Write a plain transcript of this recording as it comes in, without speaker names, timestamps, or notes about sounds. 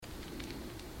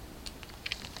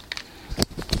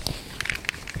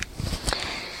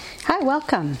Hi,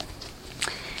 welcome.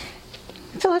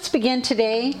 So let's begin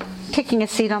today taking a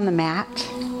seat on the mat.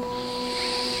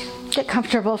 Get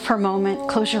comfortable for a moment.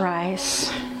 Close your eyes.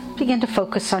 Begin to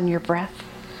focus on your breath.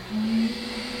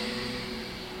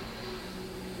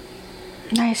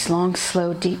 Nice, long,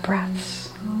 slow, deep breaths.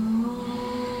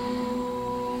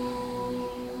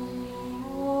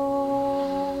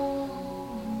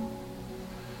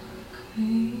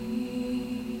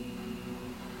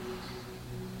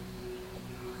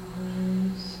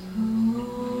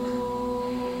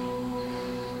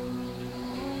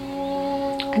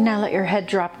 And now let your head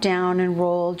drop down and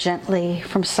roll gently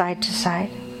from side to side.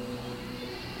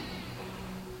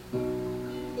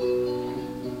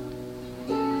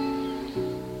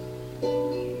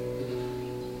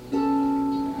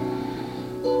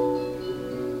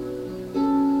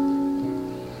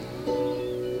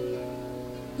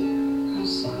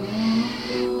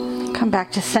 Come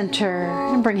back to center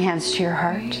and bring hands to your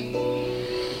heart.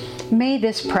 May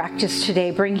this practice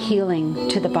today bring healing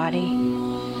to the body,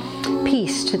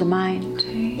 peace to the mind,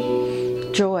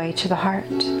 joy to the heart,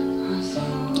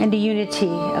 and a unity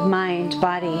of mind,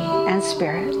 body, and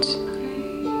spirit.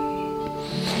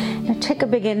 Now take a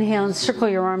big inhale and circle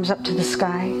your arms up to the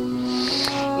sky.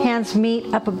 Hands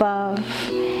meet up above.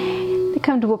 They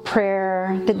come to a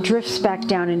prayer that drifts back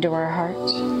down into our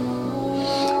heart.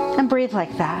 And breathe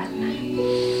like that.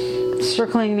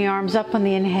 Circling the arms up on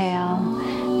the inhale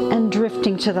and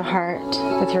drifting to the heart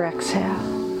with your exhale.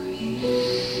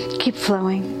 Keep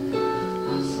flowing.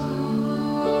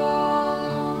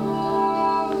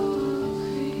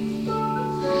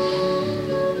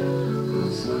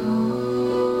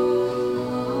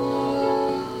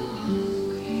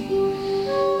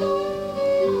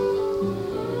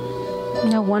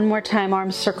 Now one more time,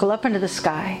 arms circle up into the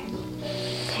sky.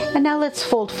 And now let's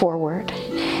fold forward.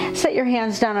 Set your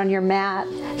hands down on your mat.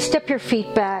 Step your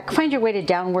feet back. Find your way to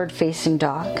downward facing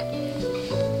dog.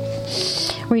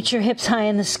 Reach your hips high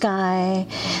in the sky.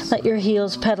 Let your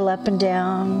heels pedal up and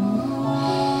down.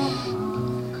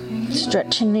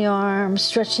 Stretching the arms,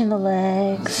 stretching the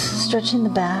legs, stretching the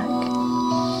back.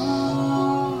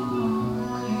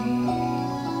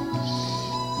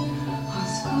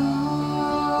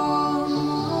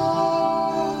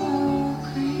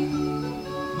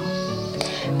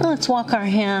 Let's walk our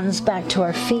hands back to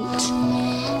our feet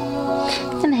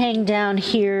and hang down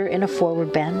here in a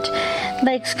forward bend.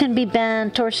 Legs can be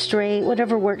bent or straight,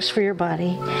 whatever works for your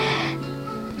body.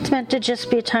 It's meant to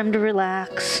just be a time to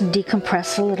relax and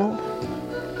decompress a little.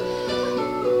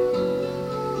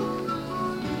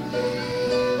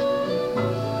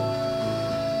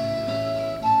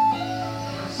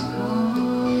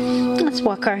 Let's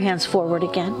walk our hands forward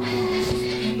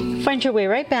again. Find your way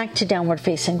right back to downward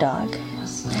facing dog.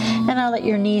 And now let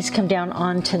your knees come down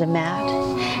onto the mat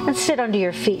and sit onto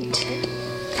your feet.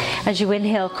 As you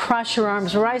inhale, cross your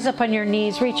arms, rise up on your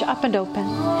knees, reach up and open.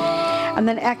 And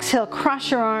then exhale, cross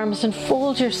your arms and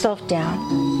fold yourself down.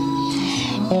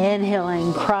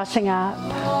 Inhaling, crossing up.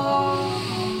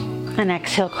 And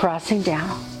exhale, crossing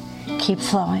down. Keep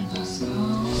flowing.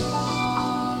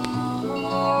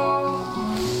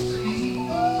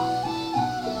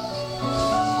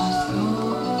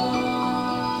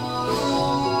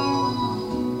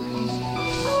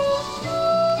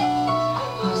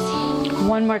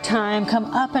 One more time, come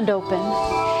up and open.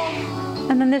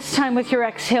 And then this time with your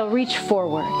exhale, reach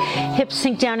forward. Hips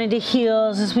sink down into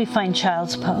heels as we find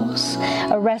child's pose.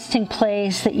 A resting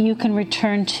place that you can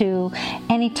return to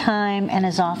anytime and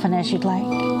as often as you'd like.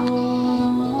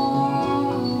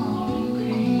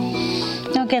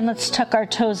 Now again, let's tuck our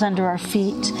toes under our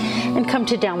feet and come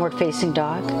to downward facing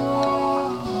dog.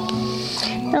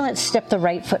 Now let's step the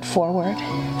right foot forward.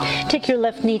 Take your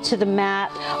left knee to the mat,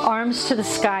 arms to the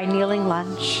sky, kneeling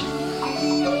lunge.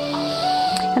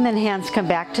 And then hands come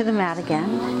back to the mat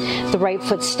again. The right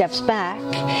foot steps back,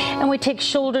 and we take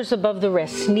shoulders above the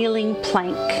wrists, kneeling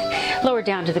plank, lower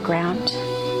down to the ground.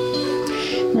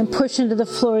 And then push into the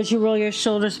floor as you roll your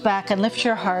shoulders back and lift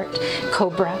your heart,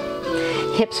 cobra.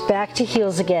 Hips back to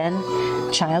heels again,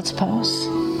 child's pose.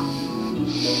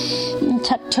 And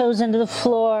tuck toes into the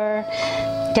floor,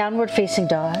 downward facing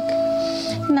dog.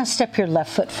 And now step your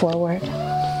left foot forward.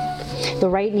 The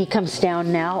right knee comes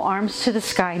down now, arms to the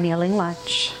sky, kneeling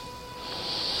lunge.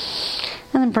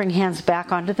 And then bring hands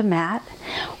back onto the mat.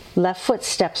 Left foot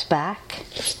steps back.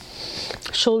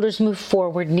 Shoulders move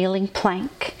forward, kneeling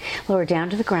plank. Lower down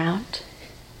to the ground.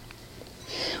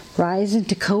 Rise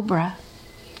into cobra.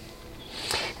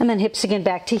 And then hips again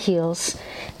back to heels,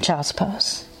 child's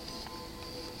pose.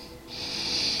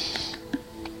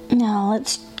 Now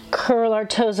let's curl our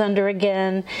toes under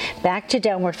again, back to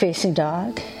downward facing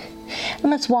dog. And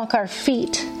let's walk our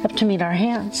feet up to meet our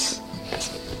hands.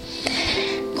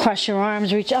 Cross your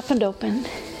arms, reach up and open.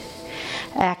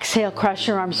 Exhale, cross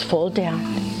your arms, fold down.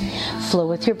 Flow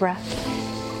with your breath.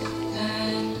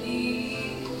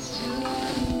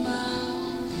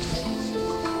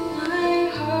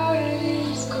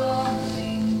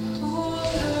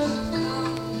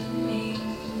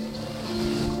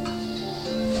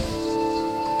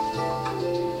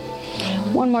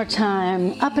 One more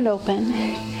time, up and open,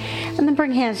 and then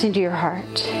bring hands into your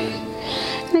heart.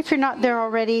 And if you're not there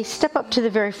already, step up to the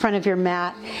very front of your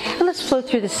mat, and let's flow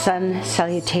through the sun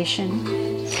salutation.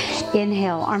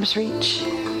 Inhale, arms reach.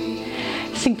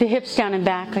 Sink the hips down and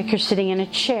back like you're sitting in a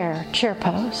chair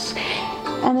pose.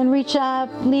 And then reach up,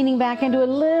 leaning back into a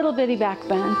little bitty back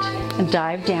bend, and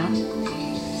dive down.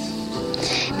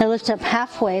 Now lift up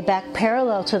halfway, back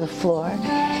parallel to the floor.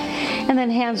 And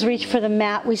then hands reach for the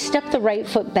mat. We step the right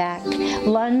foot back,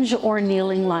 lunge or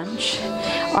kneeling lunge.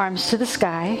 Arms to the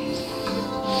sky.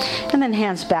 And then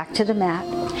hands back to the mat.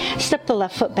 Step the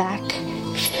left foot back,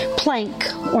 plank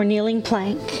or kneeling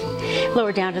plank.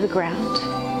 Lower down to the ground.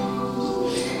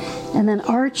 And then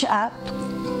arch up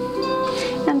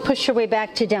and push your way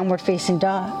back to downward facing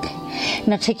dog.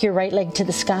 Now take your right leg to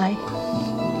the sky.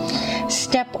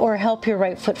 Step or help your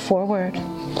right foot forward.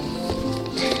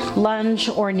 Lunge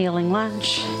or kneeling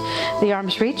lunge. The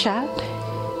arms reach up.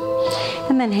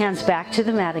 And then hands back to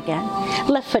the mat again.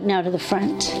 Left foot now to the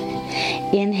front.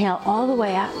 Inhale all the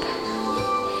way up.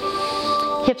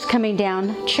 Hips coming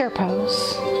down, chair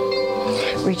pose.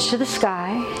 Reach to the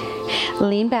sky.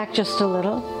 Lean back just a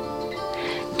little.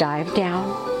 Dive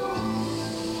down.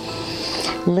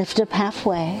 Lift up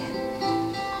halfway.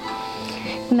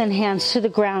 And then hands to the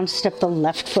ground, step the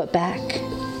left foot back.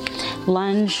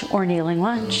 Lunge or kneeling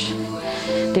lunge.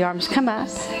 The arms come up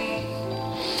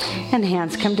and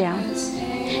hands come down.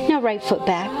 Now right foot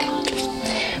back.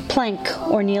 Plank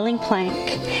or kneeling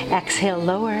plank. Exhale,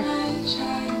 lower.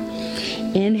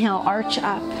 Inhale, arch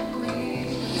up.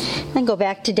 Then go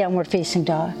back to downward facing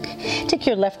dog. Take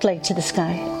your left leg to the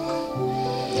sky.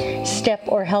 Step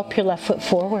or help your left foot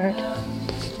forward.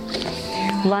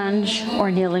 Lunge or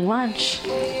kneeling lunge.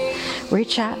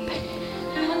 Reach up.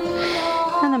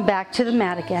 And then back to the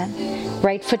mat again.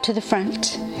 Right foot to the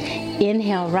front.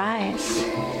 Inhale, rise.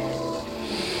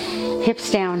 Hips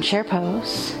down, chair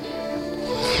pose.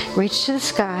 Reach to the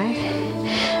sky.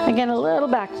 Again, a little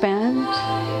back bend.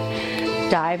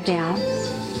 Dive down.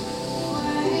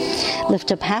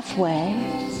 Lift up halfway.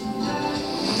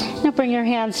 Now bring your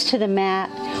hands to the mat.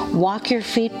 Walk your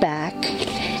feet back.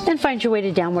 And find your way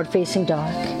to downward facing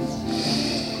dog.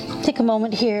 Take a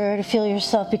moment here to feel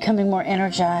yourself becoming more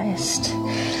energized.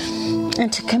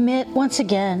 And to commit once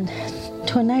again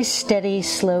to a nice, steady,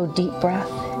 slow, deep breath.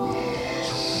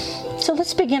 So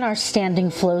let's begin our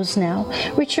standing flows now.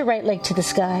 Reach your right leg to the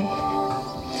sky.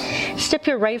 Step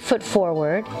your right foot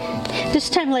forward. This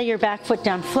time lay your back foot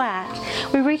down flat.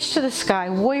 We reach to the sky,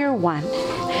 warrior one.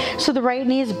 So the right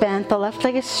knee is bent, the left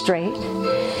leg is straight.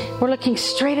 We're looking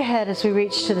straight ahead as we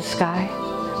reach to the sky.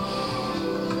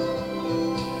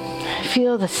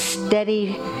 Feel the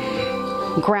steady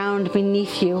ground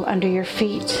beneath you, under your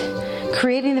feet,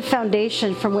 creating the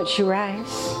foundation from which you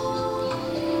rise.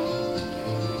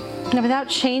 Now, without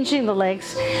changing the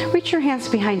legs, reach your hands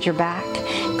behind your back,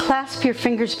 clasp your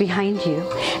fingers behind you,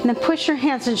 and then push your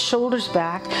hands and shoulders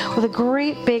back with a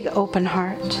great big open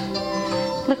heart.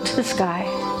 Look to the sky.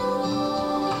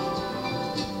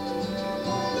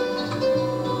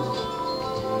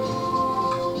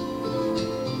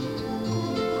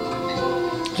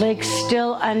 Legs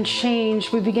still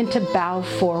unchanged, we begin to bow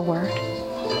forward.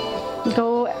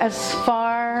 Go as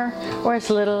far or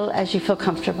as little as you feel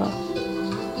comfortable.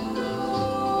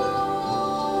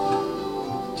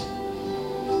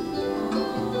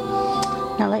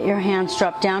 Now let your hands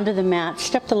drop down to the mat.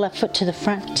 Step the left foot to the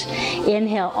front.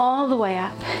 Inhale all the way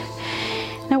up.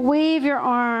 Now wave your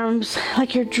arms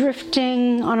like you're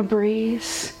drifting on a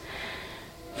breeze.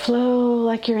 Flow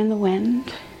like you're in the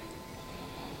wind.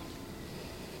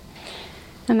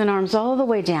 And then arms all the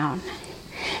way down.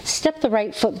 Step the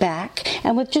right foot back,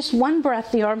 and with just one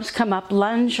breath, the arms come up,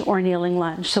 lunge or kneeling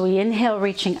lunge. So we inhale,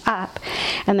 reaching up,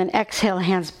 and then exhale,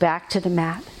 hands back to the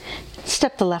mat.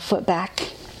 Step the left foot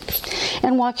back,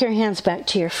 and walk your hands back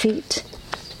to your feet.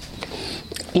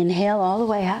 Inhale all the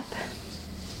way up.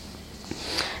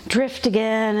 Drift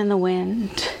again in the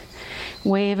wind,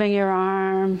 waving your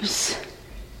arms.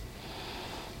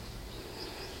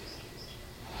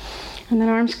 And then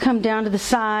arms come down to the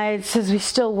sides as we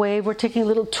still wave. We're taking a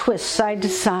little twist side to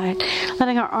side,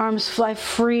 letting our arms fly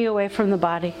free away from the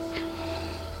body.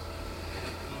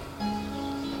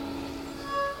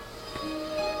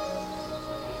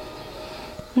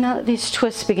 Now that these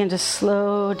twists begin to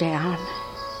slow down.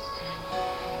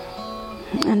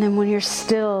 And then when you're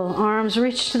still, arms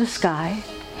reach to the sky.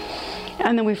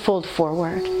 And then we fold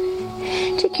forward.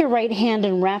 Take your right hand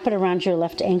and wrap it around your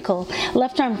left ankle.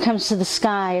 Left arm comes to the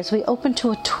sky as we open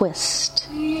to a twist.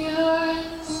 We are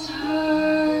the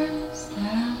stars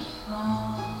that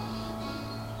fall.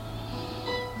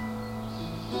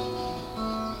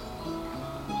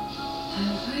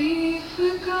 Have we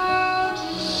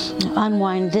forgotten?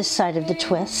 Unwind this side of the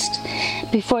twist.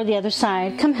 Before the other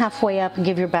side, come halfway up and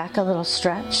give your back a little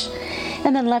stretch.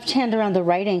 And then left hand around the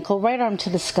right ankle, right arm to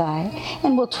the sky,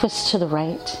 and we'll twist to the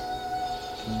right.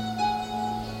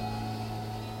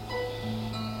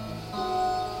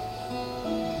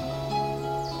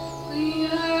 We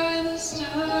are the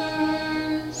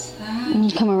stars that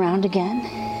And come around again.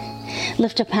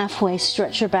 Lift up halfway,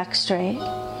 stretch your back straight.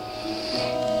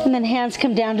 And then hands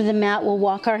come down to the mat. We'll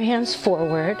walk our hands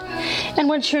forward. And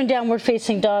once you're in downward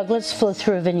facing dog, let's flow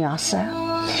through a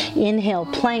vinyasa. Inhale,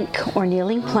 plank or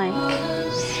kneeling plank.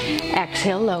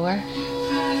 Exhale, lower.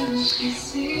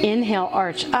 Inhale,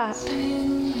 arch up.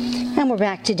 And we're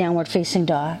back to downward facing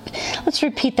dog. Let's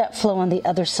repeat that flow on the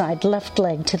other side. Left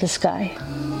leg to the sky.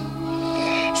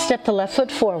 Step the left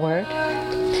foot forward.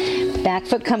 Back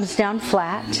foot comes down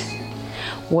flat.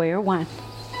 Warrior one.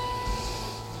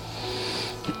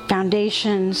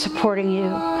 Foundation supporting you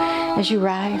as you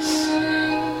rise.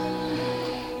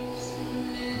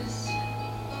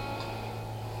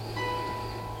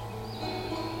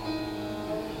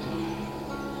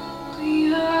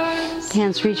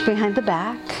 Hands reach behind the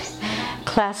back,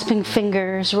 clasping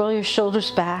fingers, roll your shoulders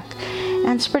back,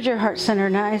 and spread your heart center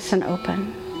nice and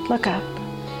open. Look up.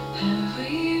 have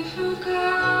we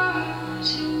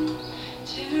forgotten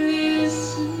to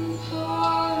listen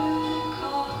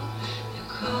for the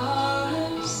call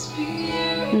of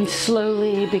spirit And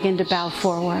slowly begin to bow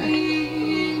forward.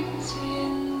 leads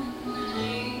in the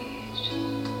night.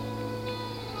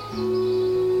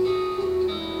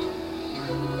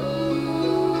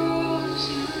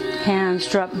 Hands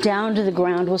drop down to the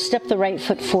ground. We'll step the right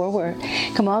foot forward.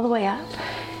 Come all the way up.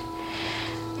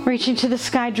 Reaching to the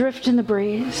sky, drift in the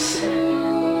breeze.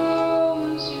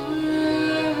 Close your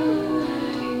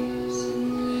eyes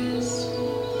and listen.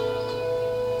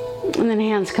 And then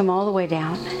hands come all the way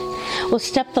down. We'll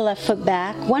step the left foot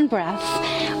back. One breath.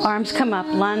 Arms come up,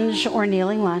 lunge or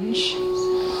kneeling lunge.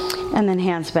 And then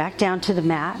hands back down to the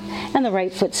mat. And the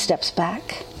right foot steps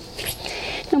back.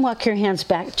 And walk your hands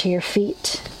back to your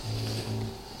feet.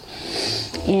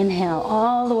 Inhale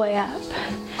all the way up.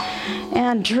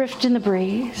 And drift in the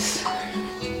breeze.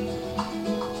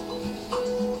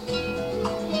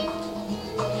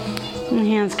 And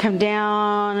hands come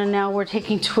down, and now we're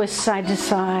taking twists side to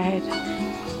side.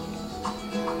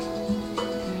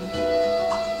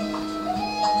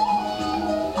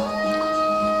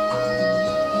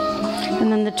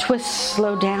 And then the twists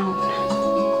slow down.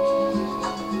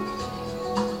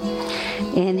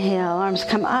 Inhale, arms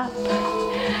come up.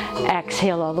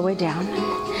 Exhale all the way down.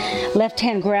 Left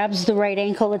hand grabs the right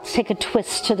ankle. Let's take a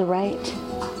twist to the right.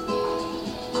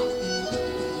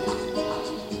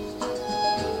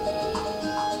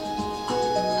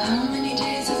 How many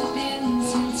days has it been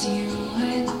since you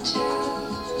went to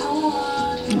the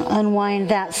water? Unwind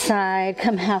that side.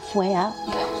 Come halfway up.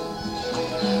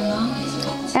 How long has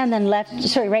it been And then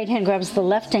right hand grabs the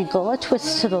left ankle. A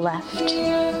twist to the left.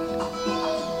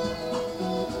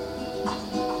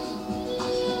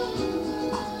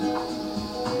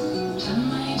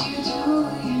 Tonight you do,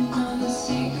 you know the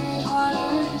sacred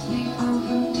waters, they flow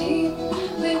from deep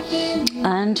within you.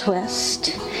 Untwist.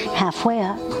 Halfway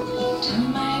up.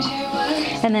 Tonight you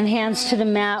was And then hands to the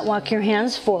mat. Walk your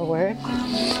hands forward.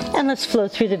 And let's flow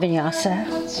through the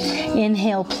vinyasa.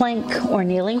 Inhale, plank or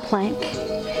kneeling plank.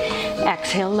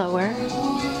 Exhale, lower.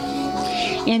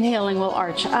 Inhaling, we'll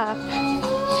arch up.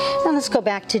 And let's go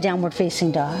back to downward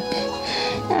facing dog.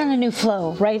 And a new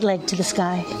flow. Right leg to the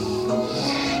sky.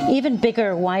 Even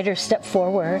bigger, wider step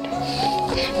forward.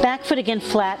 Back foot again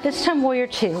flat. This time warrior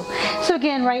two. So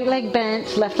again, right leg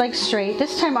bent, left leg straight.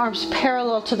 This time arms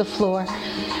parallel to the floor.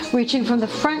 Reaching from the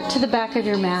front to the back of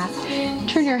your mat.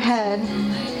 Turn your head.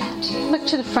 Look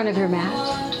to the front of your mat.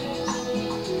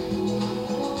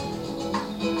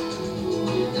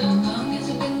 How long has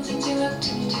it been since you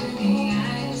looked into the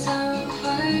eyes of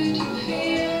what you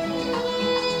feel?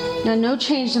 Now no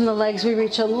change in the legs. We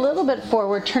reach a little bit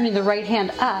forward, turning the right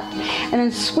hand up, and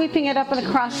then sweeping it up and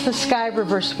across the sky,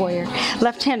 reverse warrior.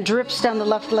 Left hand drips down the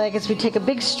left leg as we take a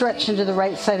big stretch into the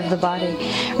right side of the body,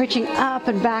 reaching up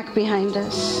and back behind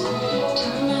us.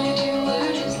 Tonight your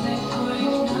word is there for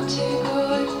you not to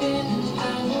go within and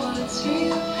find what's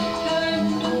real.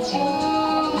 And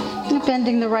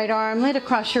Bending the right arm, lay it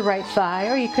across your right thigh,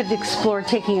 or you could explore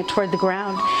taking it toward the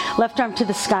ground. Left arm to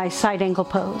the sky, side angle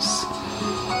pose.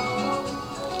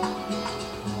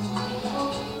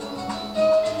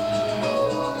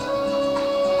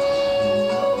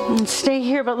 And stay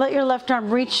here, but let your left arm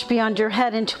reach beyond your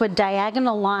head into a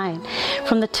diagonal line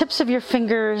from the tips of your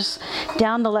fingers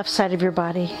down the left side of your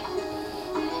body.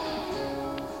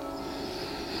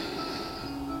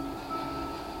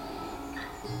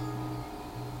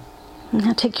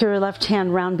 Now take your left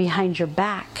hand round behind your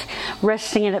back,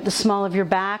 resting it at the small of your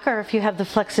back, or if you have the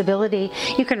flexibility,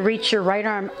 you can reach your right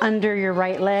arm under your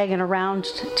right leg and around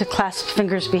to clasp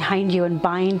fingers behind you and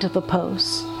bind the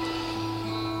pose.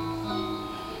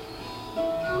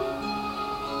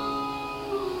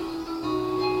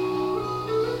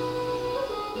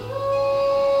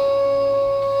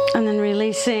 And then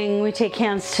releasing, we take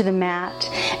hands to the mat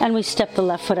and we step the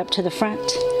left foot up to the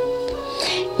front.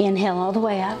 Inhale all the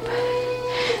way up.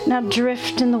 Now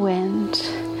drift in the wind,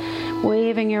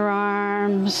 waving your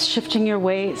arms, shifting your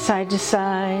weight side to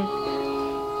side.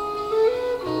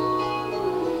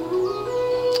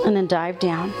 And then dive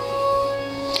down.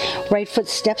 Right foot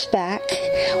steps back.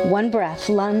 One breath,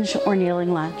 lunge or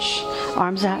kneeling lunge.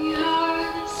 Arms up.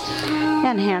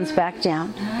 And hands back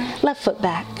down. Left foot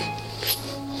back.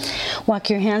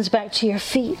 Walk your hands back to your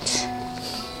feet.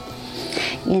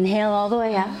 Inhale all the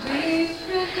way up.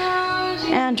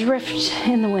 And drift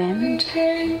in the wind.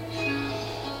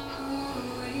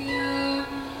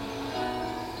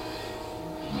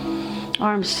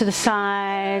 Arms to the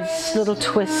sides, little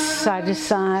twists side to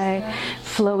side,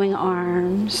 flowing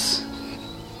arms.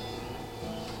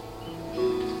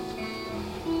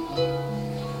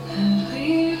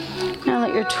 Now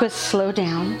let your twist slow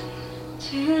down.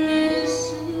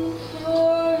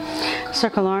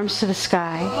 Circle arms to the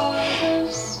sky.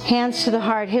 Hands to the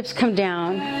heart, hips come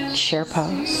down. Chair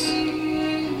pose.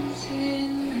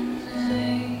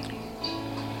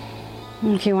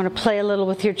 And if you want to play a little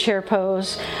with your chair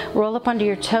pose, roll up onto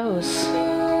your toes.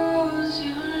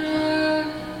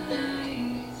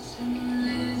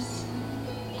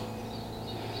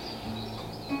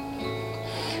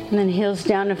 And then heels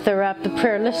down if they're up. The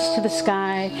prayer lifts to the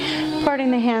sky.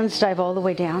 Parting the hands, dive all the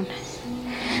way down.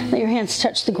 Let your hands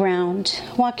touch the ground.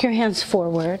 Walk your hands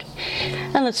forward.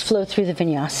 And let's flow through the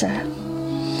vinyasa.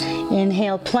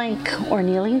 Inhale, plank or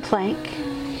kneeling plank.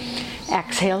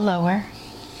 Exhale, lower.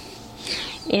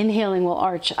 Inhaling, we'll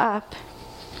arch up.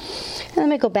 And then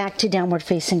we go back to downward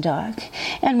facing dog.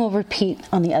 And we'll repeat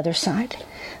on the other side.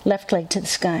 Left leg to the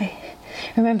sky.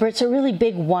 Remember, it's a really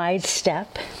big, wide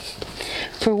step.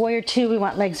 For warrior two, we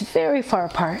want legs very far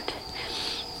apart.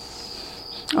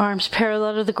 Arms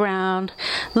parallel to the ground,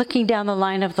 looking down the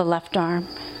line of the left arm.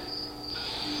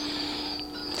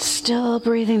 Still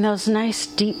breathing those nice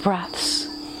deep breaths.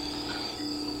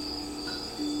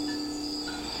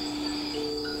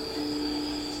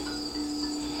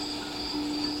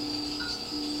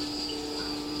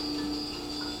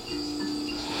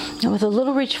 And with a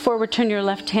little reach forward, turn your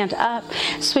left hand up,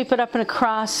 sweep it up and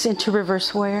across into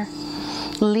reverse warrior.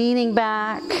 Leaning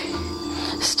back,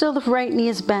 still the right knee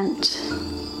is bent.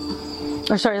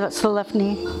 Or sorry, that's the left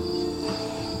knee.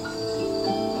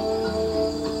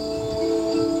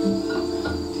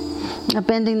 Now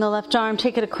bending the left arm,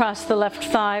 take it across the left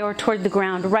thigh or toward the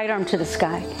ground, right arm to the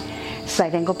sky.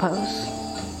 Side angle pose.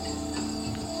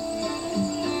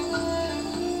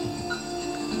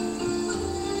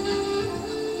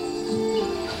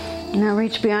 Now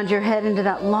reach beyond your head into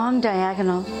that long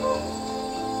diagonal.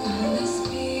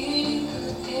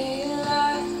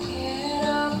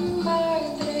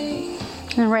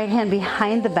 And right hand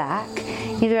behind the back,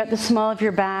 either at the small of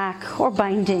your back or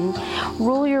binding.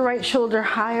 Roll your right shoulder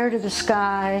higher to the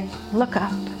sky. Look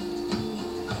up.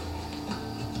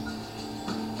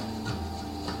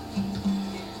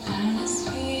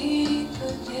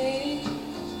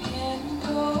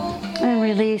 And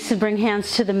release and bring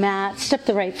hands to the mat. Step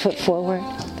the right foot forward.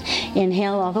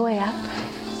 Inhale all the way up.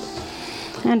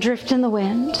 And drift in the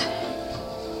wind.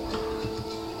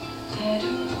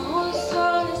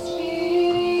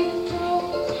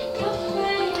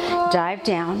 Dive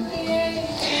down.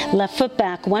 Left foot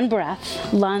back, one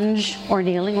breath. Lunge or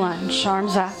kneeling lunge.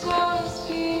 Arms up.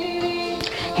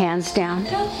 Hands down.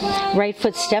 Right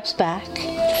foot steps back.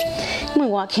 And we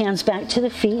walk hands back to the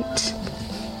feet.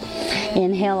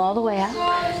 Inhale all the way up.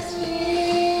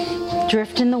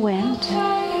 Drift in the wind.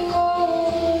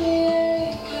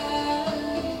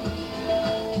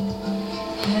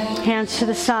 Hands to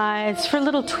the sides for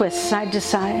little twists side to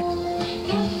side.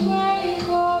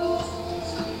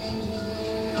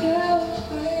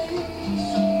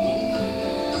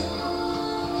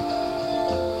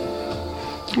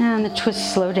 the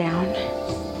twists slow down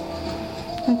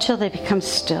until they become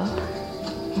still.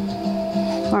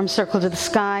 Arms circle to the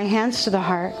sky, hands to the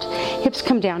heart, hips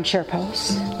come down, chair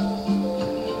pose.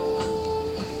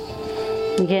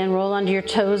 Again, roll onto your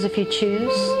toes if you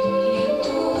choose.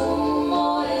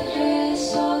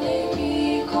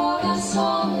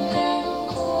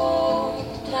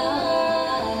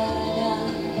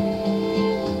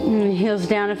 Heels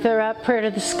down if they're up, prayer to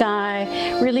the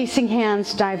sky. Releasing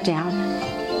hands, dive down.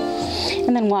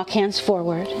 And then walk hands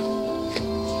forward.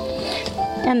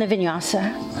 And the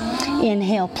vinyasa.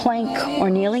 Inhale, plank or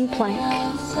kneeling plank.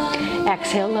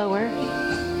 Exhale, lower.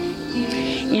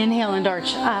 Inhale and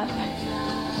arch up.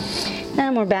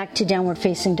 And we're back to downward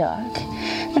facing dog.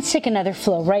 Let's take another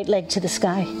flow. Right leg to the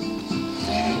sky.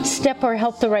 Step or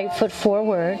help the right foot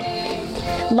forward.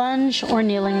 Lunge or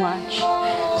kneeling lunge.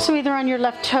 So either on your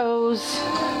left toes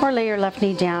or lay your left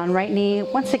knee down. Right knee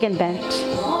once again bent.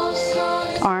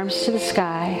 Arms to the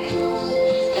sky.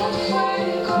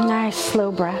 Nice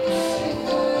slow breath.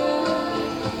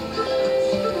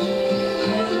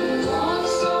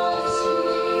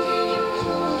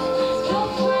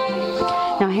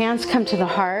 Now hands come to the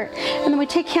heart, and then we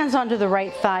take hands onto the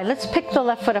right thigh. Let's pick the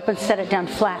left foot up and set it down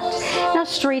flat. Now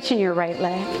straighten your right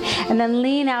leg, and then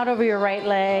lean out over your right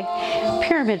leg,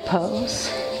 pyramid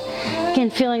pose. Again,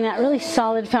 feeling that really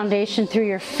solid foundation through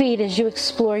your feet as you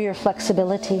explore your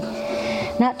flexibility.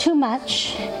 Not too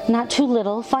much, not too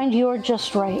little. Find your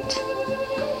just right.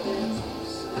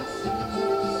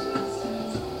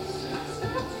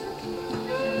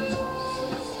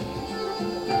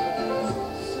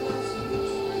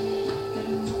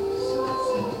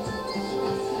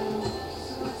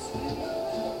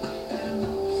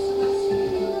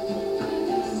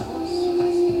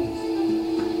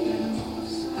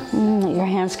 Let your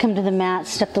hands come to the mat.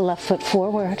 Step the left foot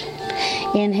forward.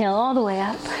 Inhale all the way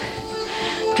up.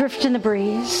 Drift in the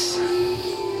breeze.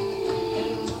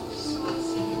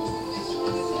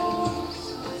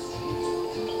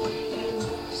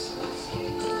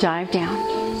 Dive down.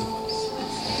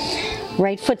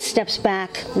 Right foot steps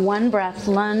back. One breath.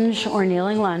 Lunge or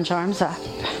kneeling lunge. Arms up.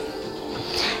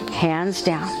 Hands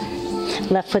down.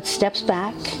 Left foot steps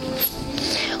back.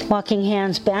 Walking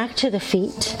hands back to the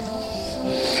feet.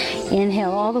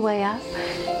 Inhale all the way up.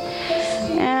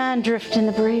 And drift in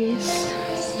the breeze.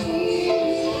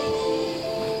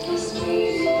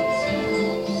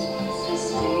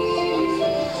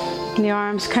 The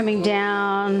arms coming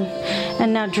down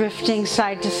and now drifting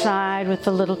side to side with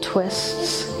the little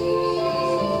twists.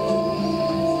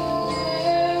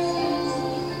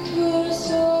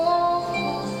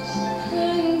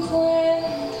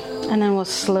 And then we'll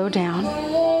slow down.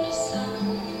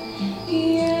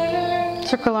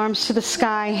 Circle arms to the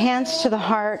sky, hands to the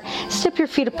heart. Step your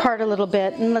feet apart a little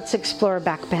bit and let's explore a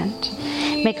back bend.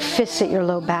 Make fists at your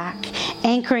low back.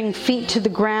 Anchoring feet to the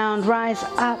ground. Rise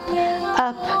up,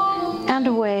 up, and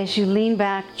away as you lean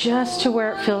back just to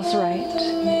where it feels right.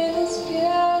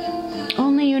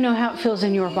 Only you know how it feels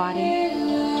in your body.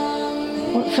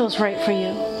 What feels right for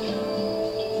you.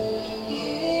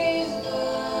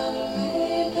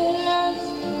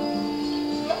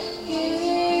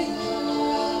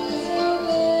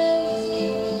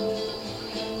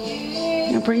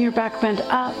 Bring your back bend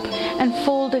up and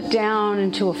fold it down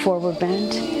into a forward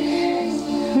bend.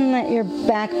 And let your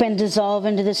back bend dissolve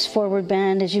into this forward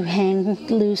bend as you hang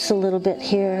loose a little bit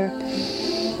here.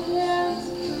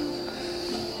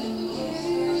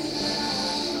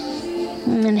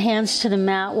 And then hands to the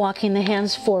mat, walking the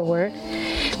hands forward.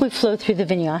 We flow through the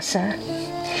vinyasa.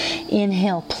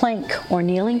 Inhale, plank or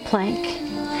kneeling plank.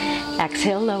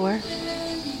 Exhale, lower.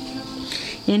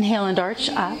 Inhale and arch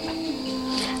up.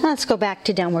 Let's go back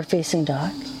to downward facing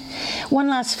dog. One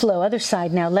last flow, other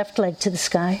side now, left leg to the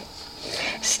sky.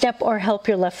 Step or help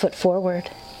your left foot forward.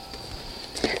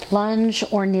 Lunge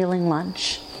or kneeling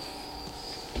lunge.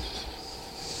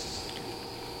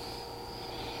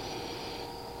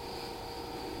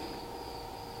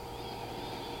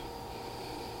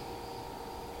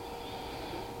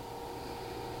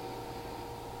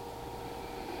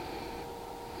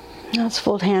 Now let's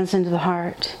fold hands into the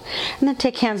heart. And then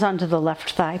take hands onto the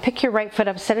left thigh. Pick your right foot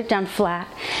up, set it down flat.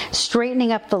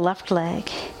 Straightening up the left leg.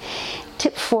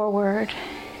 Tip forward.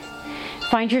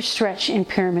 Find your stretch in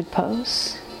pyramid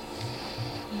pose.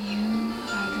 You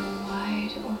are the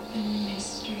wide open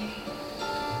mystery,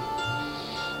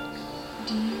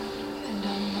 deep and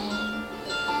unknown.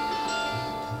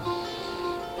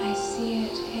 I see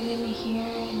it hidden here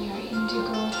in your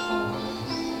indigo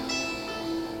folds,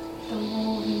 the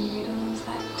woven riddles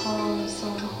that call the soul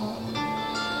home.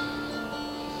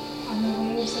 On the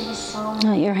waves of a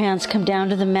Let your hands come down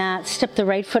to the mat. Step the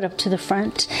right foot up to the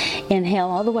front. Inhale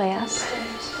all the way up.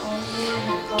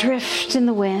 Drift in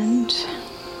the wind.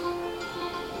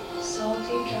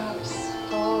 Salty drops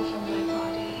fall from my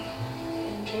body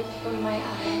and drip from my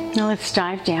eyes. Now let's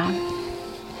dive down.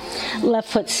 Left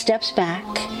foot steps back.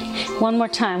 One more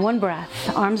time, one breath.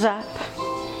 Arms up.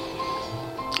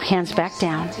 Hands back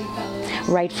down.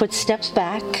 Right foot steps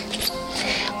back.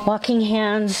 Walking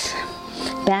hands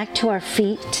back to our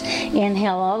feet.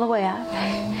 Inhale all the way up.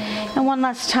 And one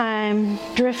last time,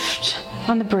 drift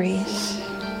on the breeze.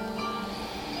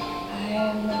 I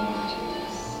am the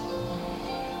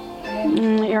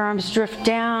waters. Your arms drift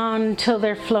down until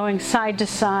they're flowing side to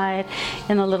side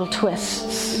in a little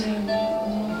twists. I am the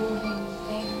moving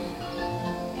thing,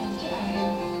 and I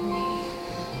am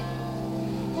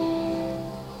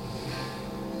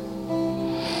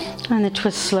free. And the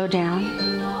twists slow down.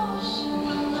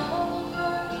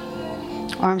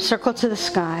 Arms circle to the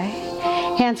sky.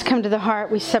 Hands come to the heart.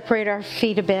 We separate our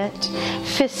feet a bit.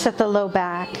 Fists at the low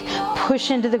back. Push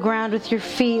into the ground with your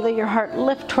feet. Let your heart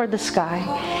lift toward the sky,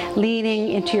 leaning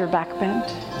into your back bend.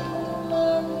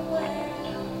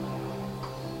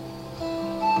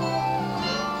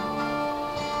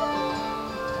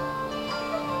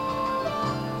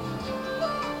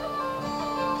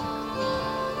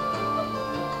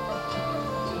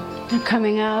 And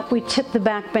coming up, we tip the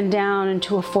back bend down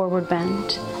into a forward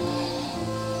bend.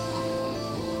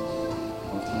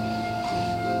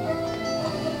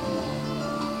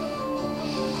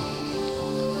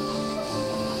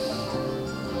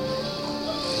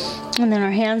 And then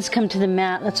our hands come to the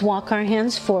mat. Let's walk our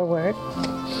hands forward.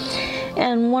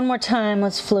 And one more time,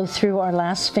 let's flow through our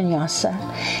last vinyasa.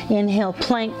 Inhale,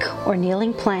 plank or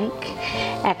kneeling plank.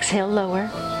 Exhale, lower.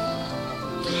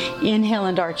 Inhale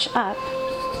and arch up.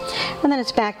 And then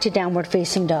it's back to downward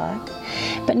facing dog.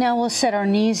 But now we'll set our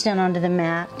knees down onto the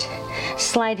mat.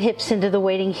 Slide hips into the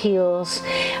waiting heels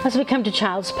as we come to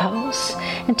child's pose.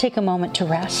 And take a moment to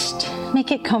rest.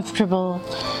 Make it comfortable.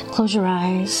 Close your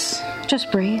eyes.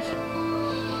 Just breathe.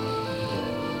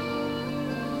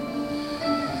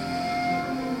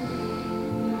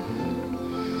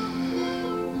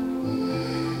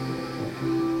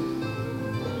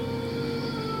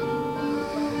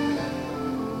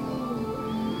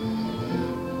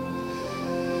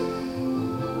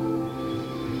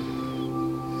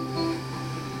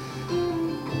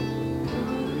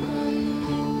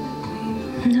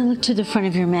 Now look to the front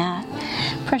of your mat.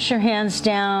 Press your hands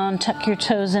down, tuck your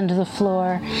toes into the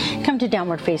floor. Come to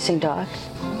downward facing dog.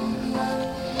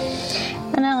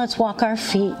 And now let's walk our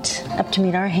feet up to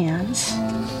meet our hands.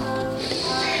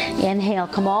 Inhale,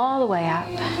 come all the way up.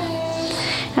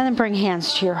 And then bring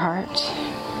hands to your heart.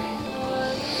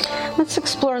 Let's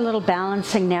explore a little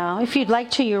balancing now. If you'd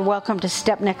like to, you're welcome to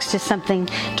step next to something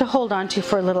to hold on to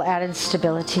for a little added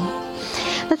stability.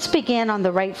 Let's begin on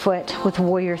the right foot with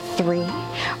Warrior 3.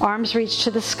 Arms reach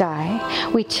to the sky.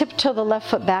 We tiptoe the left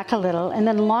foot back a little and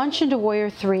then launch into Warrior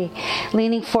 3,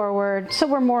 leaning forward so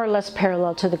we're more or less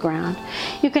parallel to the ground.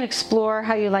 You can explore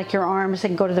how you like your arms. They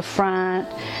can go to the front,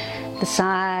 the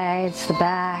sides, the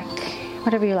back,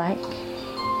 whatever you like.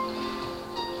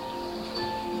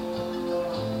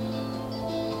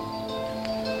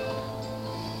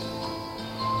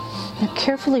 Now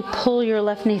carefully pull your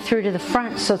left knee through to the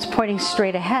front so it's pointing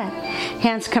straight ahead.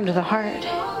 Hands come to the heart.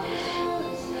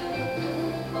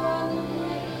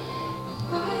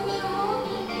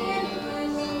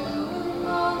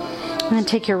 And then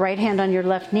take your right hand on your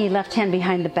left knee, left hand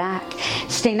behind the back.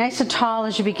 Stay nice and tall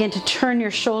as you begin to turn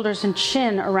your shoulders and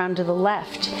chin around to the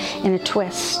left in a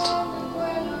twist.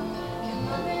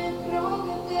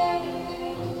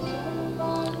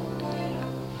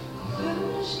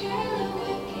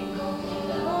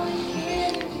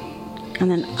 And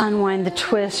then unwind the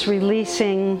twist,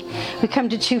 releasing. We come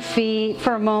to 2 feet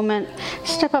for a moment.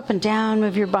 Step up and down,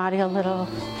 move your body a little.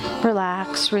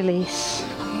 Relax, release.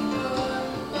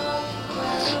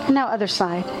 And now other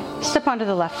side. Step onto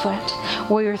the left foot.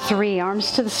 Warrior 3,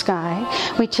 arms to the sky.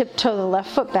 We tiptoe the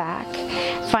left foot back,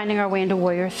 finding our way into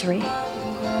Warrior 3.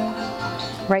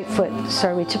 Right foot,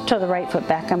 sorry, we tiptoe the right foot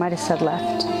back. I might have said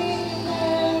left.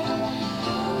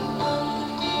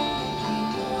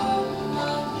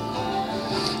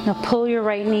 Now pull your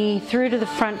right knee through to the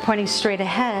front, pointing straight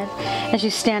ahead as you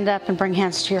stand up and bring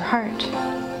hands to your heart.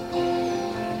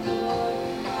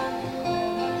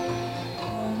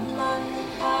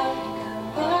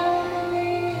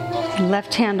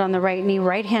 Left hand on the right knee,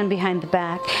 right hand behind the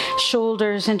back.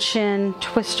 Shoulders and chin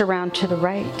twist around to the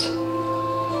right.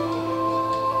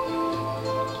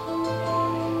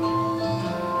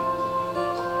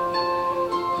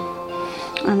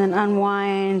 And then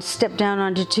unwind, step down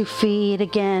onto 2 feet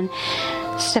again,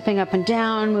 stepping up and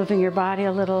down, moving your body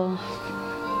a little.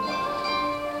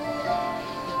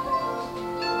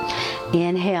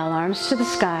 Inhale, arms to the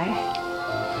sky.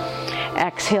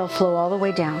 Exhale, flow all the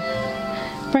way down.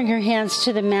 Bring your hands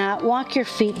to the mat, walk your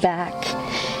feet back.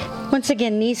 Once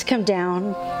again, knees come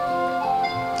down,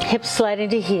 hips slide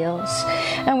into heels,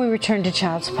 and we return to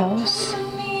child's pose.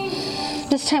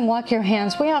 This time, walk your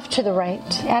hands way off to the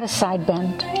right, add a side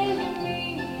bend.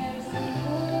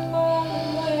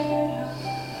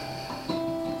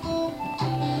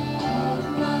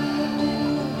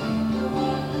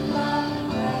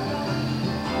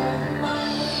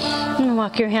 And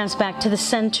walk your hands back to the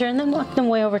center, and then walk them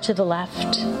way over to the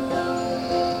left.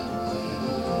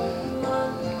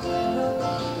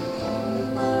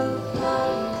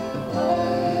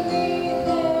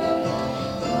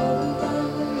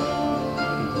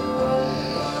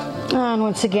 And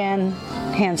once again,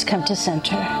 hands come to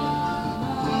center.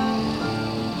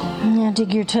 Now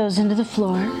dig your toes into the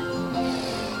floor.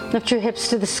 Lift your hips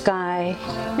to the sky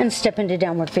and step into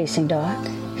downward facing dog.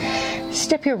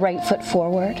 Step your right foot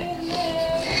forward.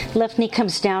 Left knee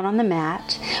comes down on the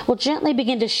mat. We'll gently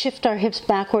begin to shift our hips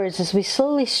backwards as we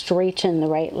slowly straighten the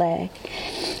right leg.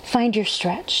 Find your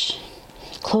stretch.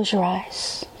 Close your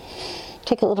eyes.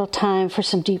 Take a little time for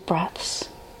some deep breaths.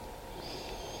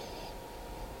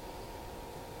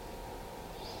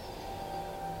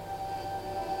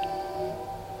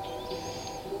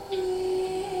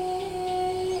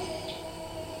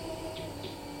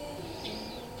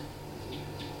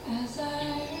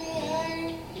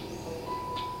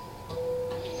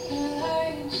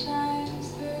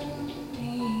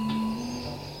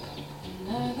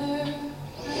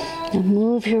 And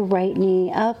move your right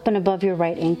knee up and above your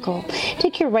right ankle.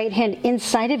 Take your right hand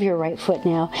inside of your right foot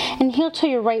now and heel toe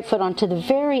your right foot onto the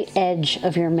very edge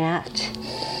of your mat.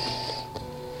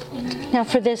 Now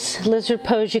for this lizard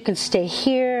pose, you can stay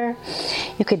here.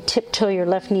 You could tiptoe your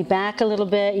left knee back a little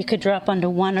bit. You could drop onto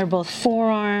one or both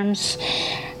forearms.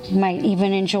 You might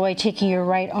even enjoy taking your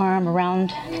right arm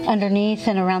around underneath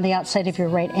and around the outside of your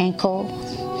right ankle.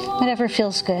 Whatever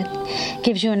feels good.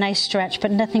 Gives you a nice stretch,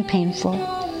 but nothing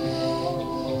painful.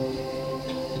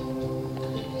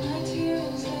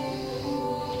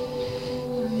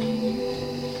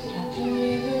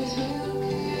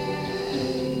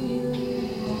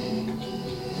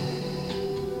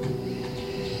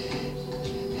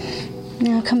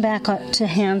 Now come back to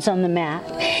hands on the mat.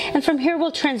 And from here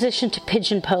we'll transition to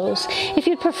pigeon pose. If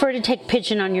you'd prefer to take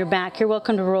pigeon on your back, you're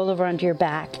welcome to roll over onto your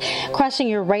back, crossing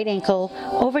your right ankle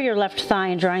over your left thigh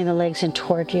and drawing the legs in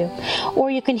toward you.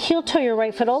 Or you can heel toe your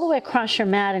right foot all the way across your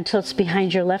mat until it's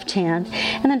behind your left hand,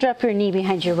 and then drop your knee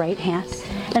behind your right hand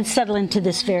and settle into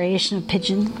this variation of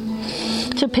pigeon.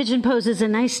 So pigeon pose is a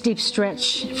nice deep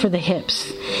stretch for the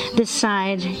hips. This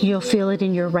side, you'll feel it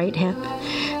in your right hip.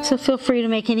 So feel free to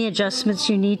make any adjustments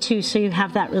you need to so you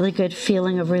have that really good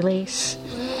feeling of release.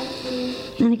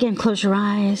 And again, close your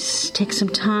eyes, take some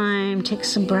time, take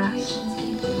some breath.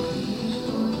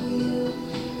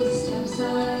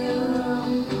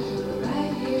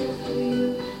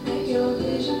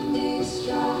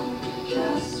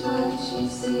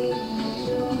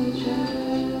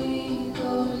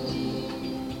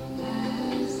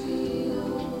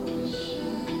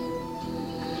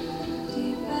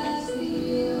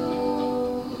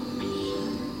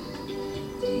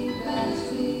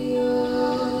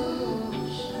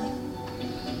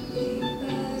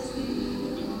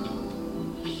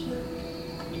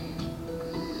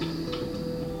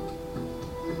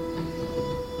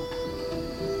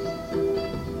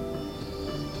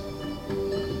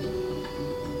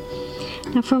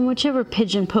 Now from whichever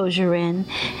pigeon pose you're in,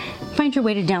 find your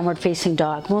way to downward facing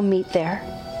dog. We'll meet there.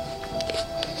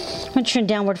 Once you're in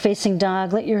downward facing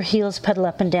dog, let your heels pedal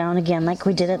up and down again like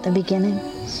we did at the beginning.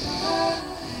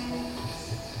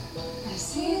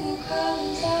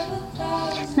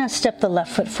 Now step the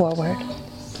left foot forward.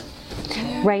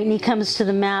 Right knee comes to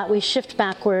the mat. We shift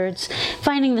backwards,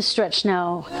 finding the stretch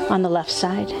now on the left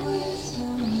side.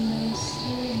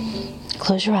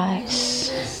 Close your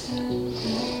eyes.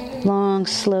 Long,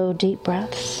 slow, deep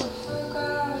breaths.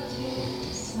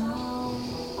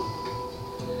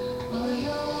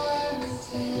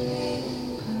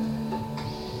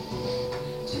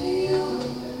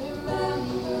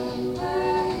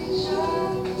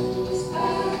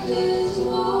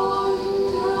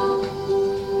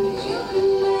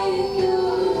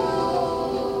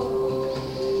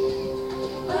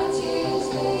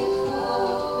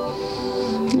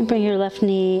 left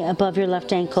knee above your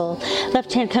left ankle.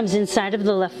 Left hand comes inside of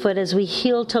the left foot as we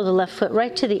heel toe the left foot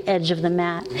right to the edge of the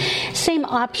mat. Same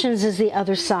options as the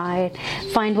other side.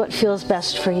 Find what feels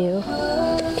best for you.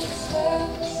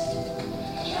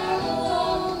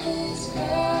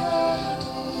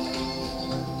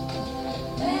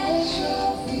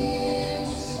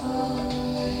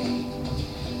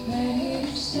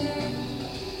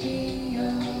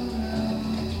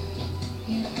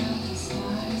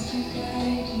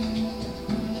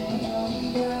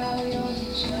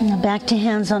 Back to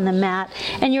hands on the mat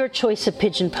and your choice of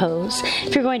pigeon pose.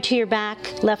 If you're going to your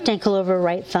back, left ankle over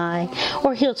right thigh,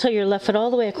 or heel toe your left foot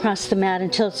all the way across the mat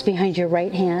until it's behind your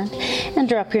right hand, and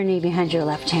drop your knee behind your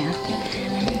left hand.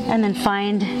 And then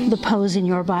find the pose in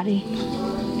your body.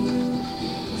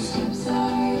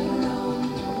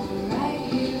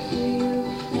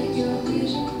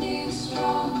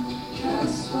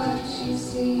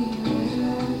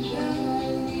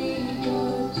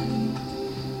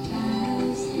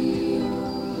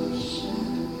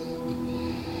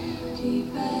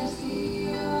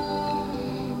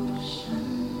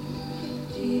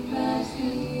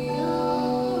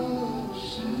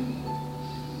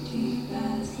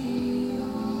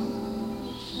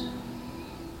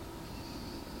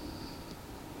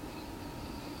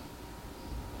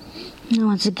 Now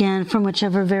once again, from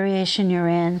whichever variation you're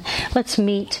in, let's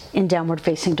meet in downward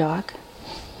facing dog.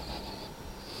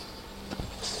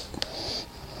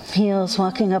 Heels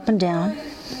walking up and down.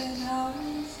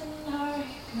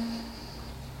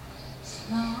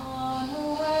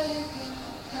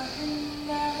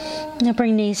 Now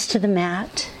bring knees to the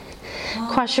mat.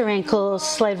 Cross your ankles,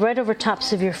 slide right over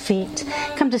tops of your feet.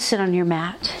 Come to sit on your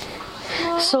mat.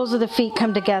 Soles of the feet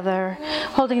come together,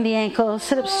 holding the ankles,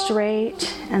 sit up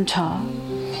straight and tall.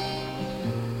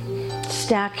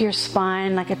 Stack your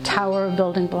spine like a tower of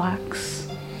building blocks.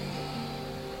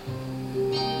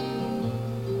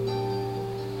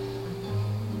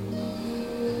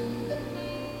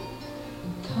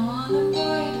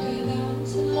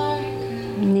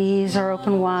 Knees are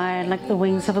open wide like the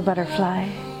wings of a butterfly.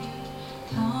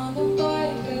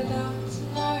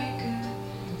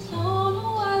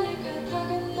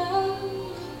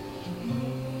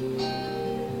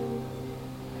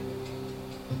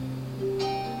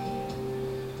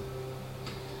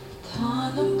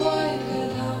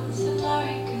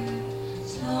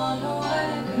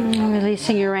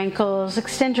 Releasing your ankles,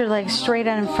 extend your legs straight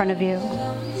out in front of you.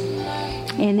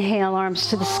 Inhale, arms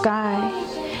to the sky.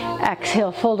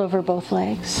 Exhale, fold over both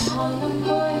legs.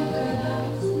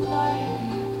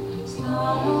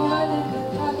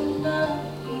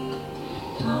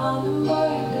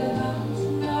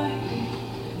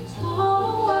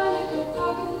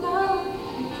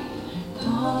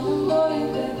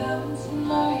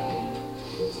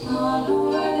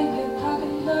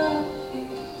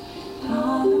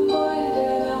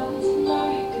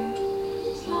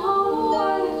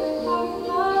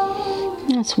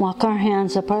 Let's walk our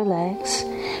hands up our legs.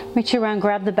 Reach around,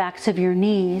 grab the backs of your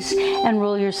knees, and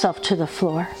roll yourself to the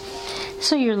floor.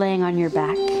 So you're laying on your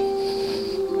back.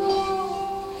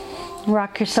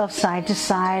 Rock yourself side to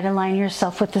side. Align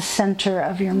yourself with the center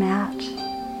of your mat.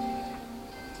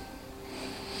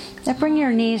 Now bring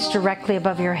your knees directly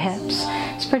above your hips.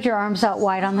 Spread your arms out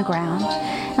wide on the ground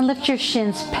and lift your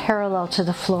shins parallel to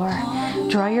the floor.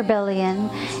 Draw your belly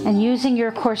in and using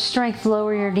your core strength,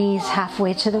 lower your knees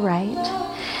halfway to the right.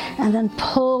 And then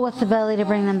pull with the belly to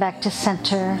bring them back to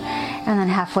center and then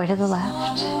halfway to the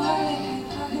left.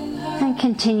 And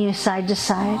continue side to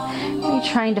side. You're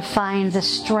trying to find the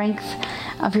strength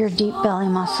of your deep belly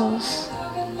muscles.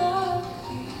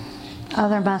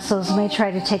 Other muscles may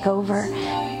try to take over,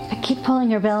 but keep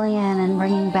pulling your belly in and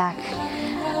bringing back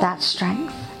that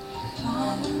strength.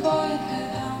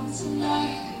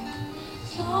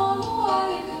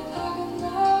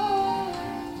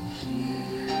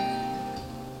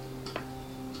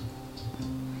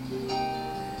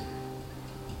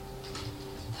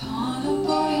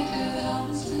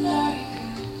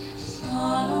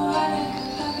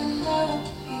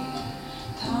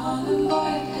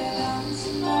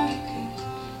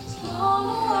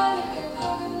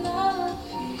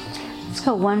 Let's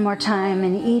go one more time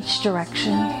in each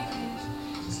direction.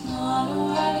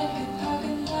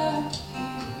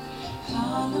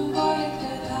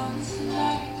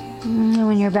 And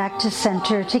when you're back to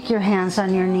center, take your hands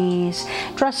on your knees.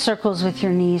 Draw circles with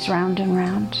your knees round and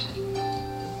round.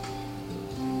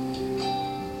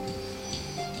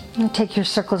 And take your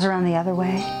circles around the other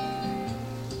way.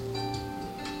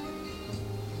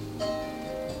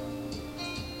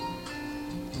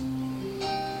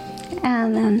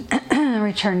 And then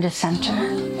return to center.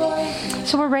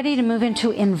 So we're ready to move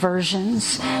into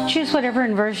inversions. Choose whatever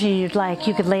inversion you'd like.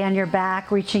 You could lay on your back,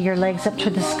 reaching your legs up to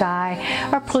the sky,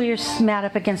 or pull your mat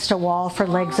up against a wall for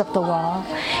legs up the wall.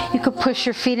 You could push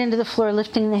your feet into the floor,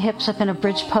 lifting the hips up in a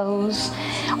bridge pose,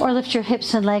 or lift your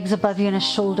hips and legs above you in a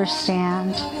shoulder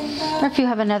stand. Or if you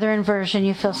have another inversion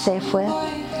you feel safe with,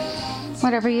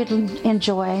 whatever you'd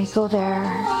enjoy, go there,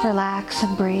 relax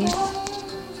and breathe.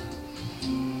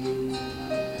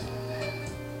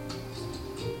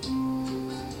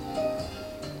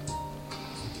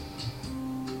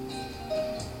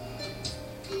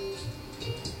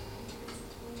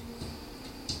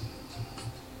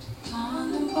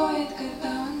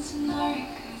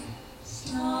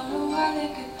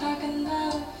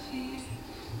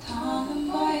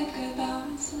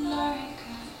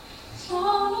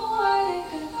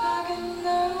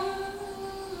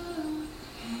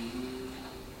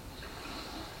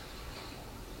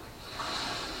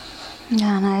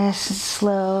 Now, nice and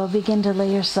slow, begin to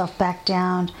lay yourself back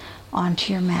down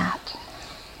onto your mat.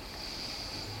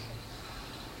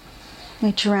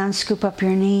 Reach around, scoop up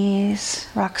your knees,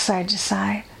 rock side to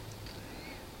side.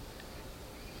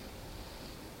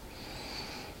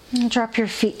 And drop your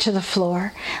feet to the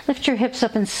floor. Lift your hips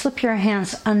up and slip your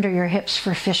hands under your hips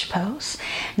for fish pose.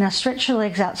 Now stretch your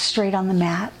legs out straight on the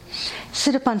mat.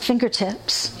 Sit up on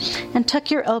fingertips and tuck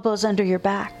your elbows under your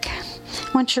back.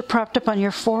 Once you're propped up on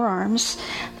your forearms,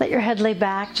 let your head lay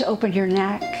back to open your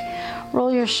neck.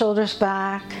 Roll your shoulders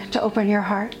back to open your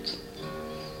heart.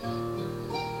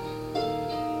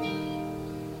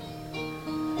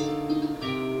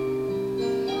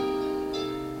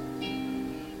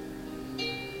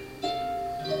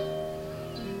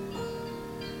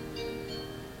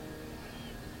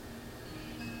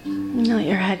 Let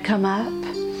your head come up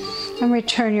and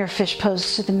return your fish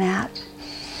pose to the mat.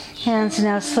 Hands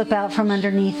now slip out from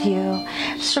underneath you.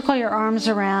 Circle your arms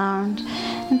around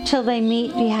until they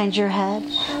meet behind your head.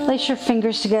 Lace your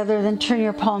fingers together, then turn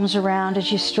your palms around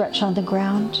as you stretch on the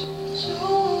ground.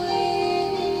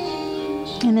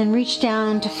 And then reach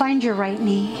down to find your right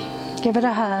knee. Give it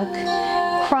a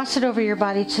hug. Cross it over your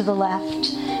body to the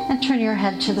left and turn your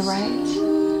head to the right.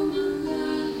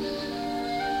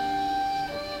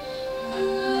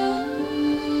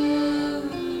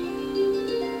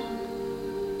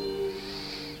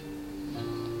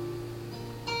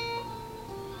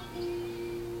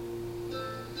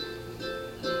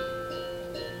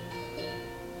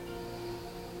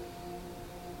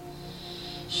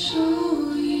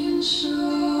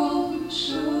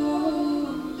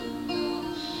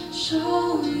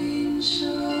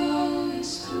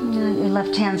 Let your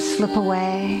left hand slip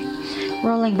away,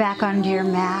 rolling back onto your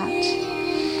mat.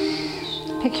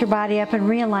 Pick your body up and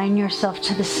realign yourself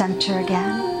to the center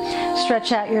again.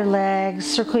 Stretch out your legs,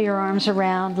 circle your arms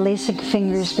around, lacing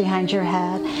fingers behind your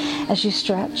head as you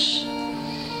stretch.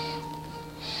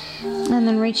 And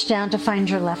then reach down to find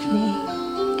your left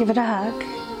knee. Give it a hug.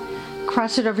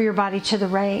 Cross it over your body to the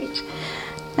right.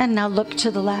 And now look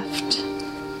to the left.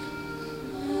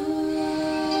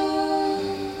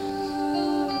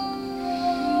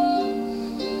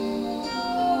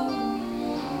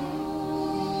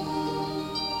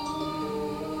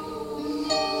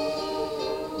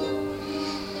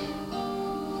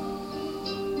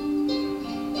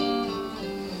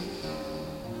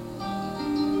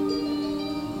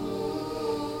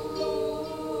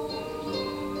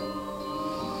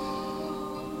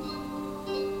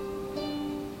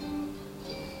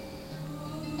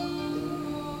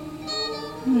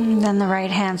 Then the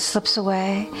right hand slips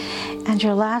away, and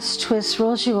your last twist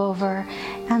rolls you over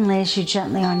and lays you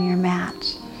gently on your mat.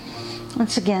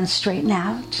 Once again, straighten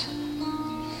out.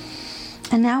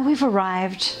 And now we've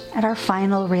arrived at our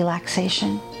final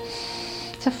relaxation.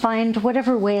 To find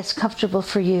whatever way is comfortable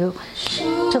for you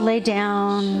to lay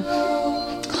down,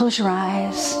 close your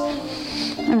eyes,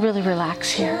 and really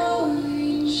relax here.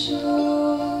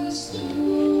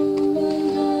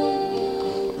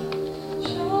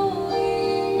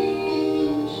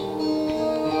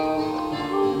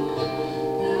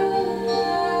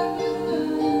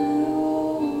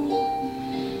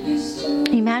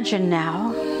 Imagine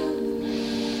now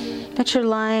that you're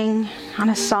lying on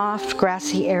a soft,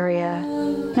 grassy area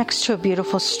next to a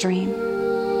beautiful stream.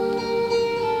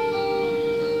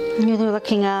 And you're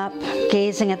looking up,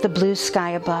 gazing at the blue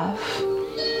sky above.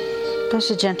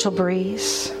 There's a gentle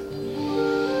breeze.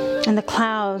 And the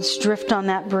clouds drift on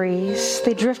that breeze.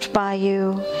 They drift by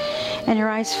you, and your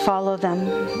eyes follow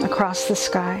them across the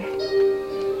sky.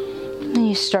 And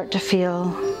you start to feel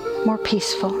more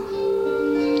peaceful.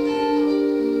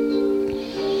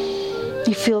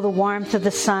 You feel the warmth of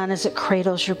the sun as it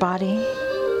cradles your body.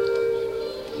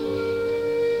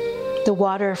 The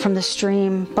water from the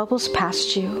stream bubbles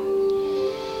past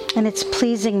you, and its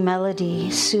pleasing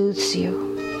melody soothes you.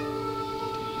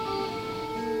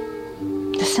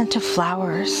 The scent of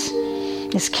flowers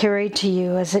is carried to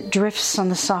you as it drifts on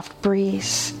the soft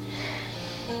breeze,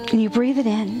 and you breathe it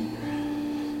in.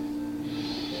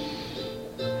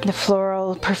 The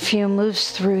floral perfume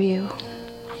moves through you,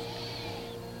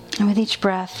 and with each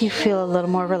breath you feel a little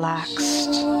more relaxed.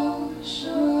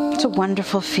 It's a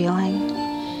wonderful feeling,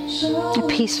 a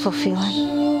peaceful feeling.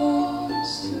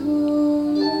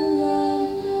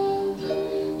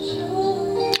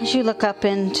 As you look up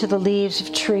into the leaves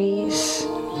of trees,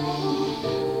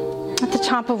 at the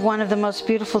top of one of the most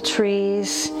beautiful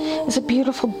trees is a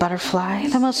beautiful butterfly,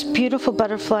 the most beautiful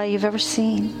butterfly you've ever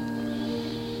seen.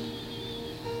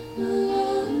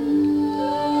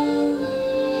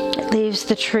 It leaves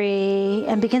the tree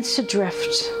and begins to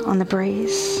drift on the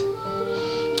breeze,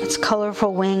 its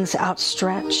colorful wings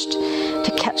outstretched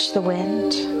to catch the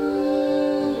wind.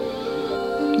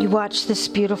 You watch this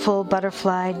beautiful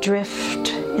butterfly drift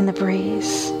in the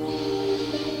breeze.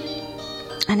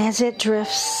 And as it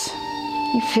drifts,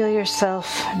 you feel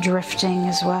yourself drifting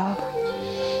as well.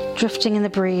 Drifting in the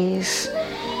breeze,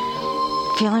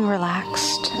 feeling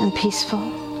relaxed and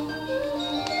peaceful.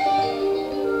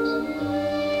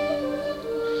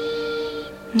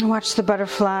 And watch the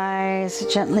butterfly as it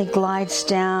gently glides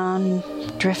down,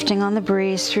 drifting on the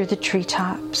breeze through the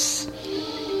treetops.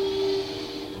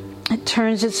 It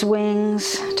turns its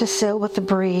wings to sail with the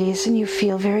breeze, and you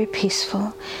feel very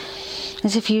peaceful,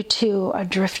 as if you too are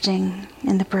drifting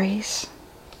in the breeze.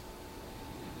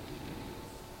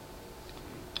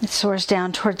 It soars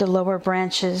down toward the lower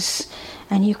branches,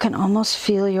 and you can almost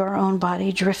feel your own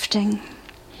body drifting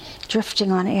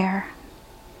on air.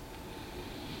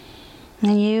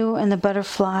 And you and the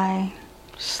butterfly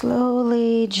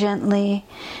slowly, gently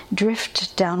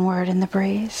drift downward in the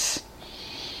breeze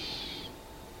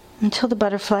until the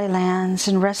butterfly lands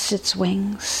and rests its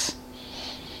wings.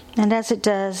 And as it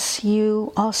does,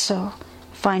 you also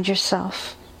find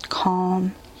yourself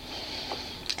calm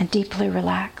and deeply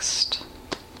relaxed.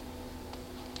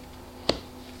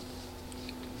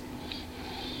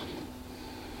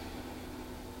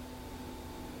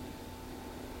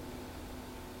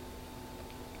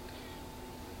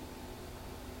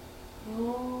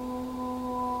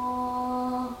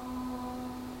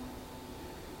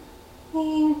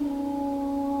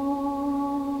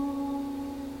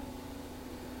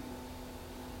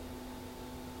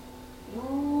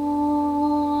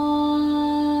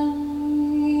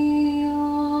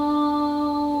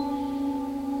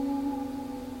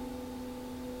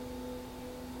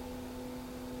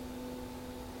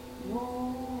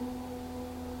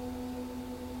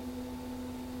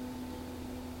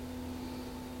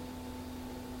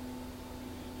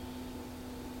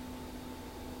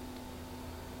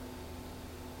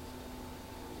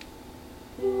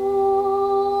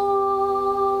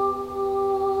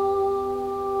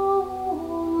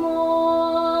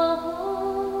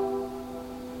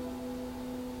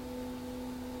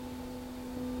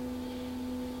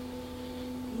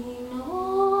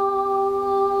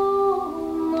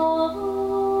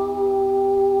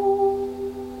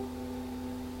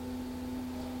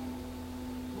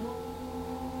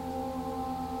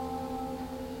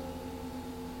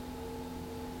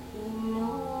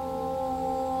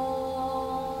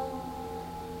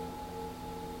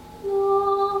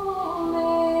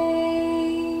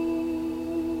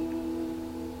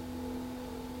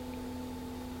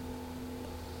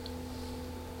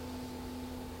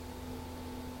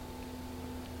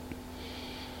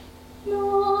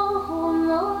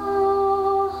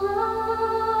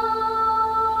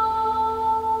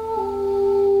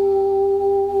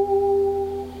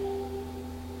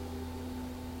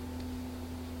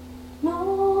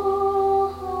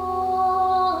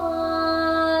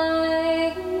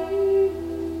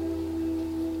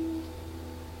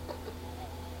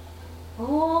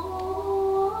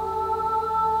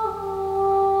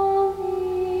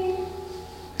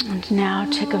 Now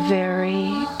take a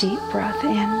very deep breath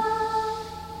in,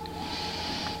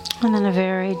 and then a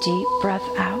very deep breath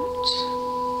out.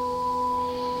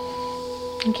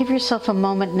 And give yourself a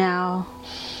moment now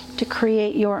to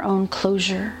create your own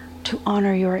closure, to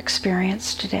honor your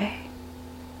experience today.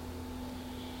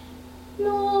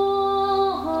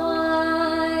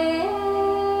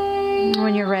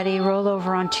 When you're ready, roll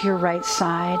over onto your right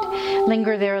side.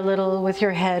 Linger there a little with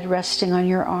your head resting on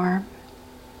your arm.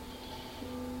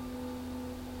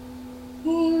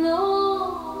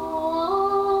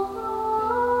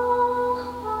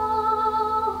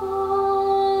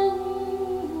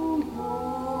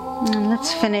 And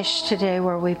let's finish today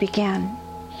where we began.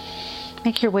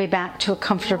 Make your way back to a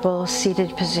comfortable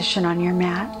seated position on your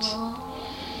mat.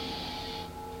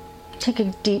 Take a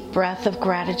deep breath of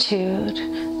gratitude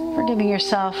for giving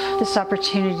yourself this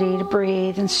opportunity to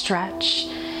breathe and stretch,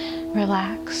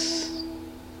 relax.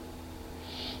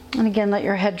 And again, let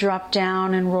your head drop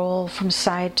down and roll from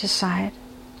side to side.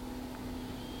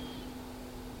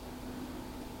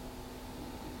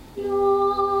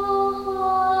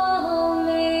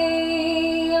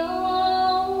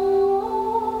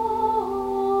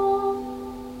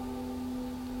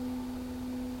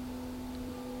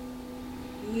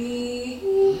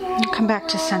 Come back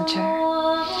to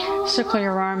center. Circle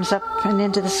your arms up and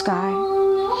into the sky.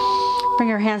 Bring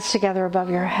your hands together above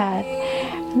your head,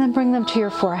 and then bring them to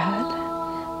your forehead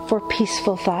for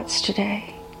peaceful thoughts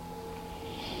today.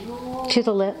 To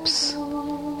the lips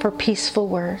for peaceful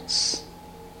words.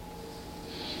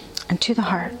 And to the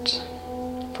heart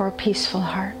for a peaceful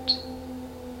heart.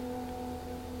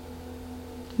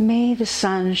 May the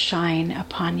sun shine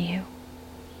upon you.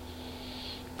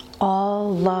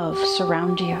 All love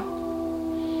surround you.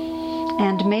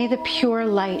 And may the pure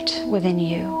light within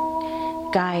you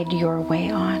guide your way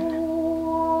on.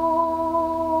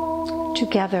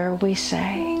 Together we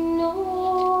say,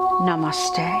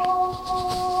 Namaste.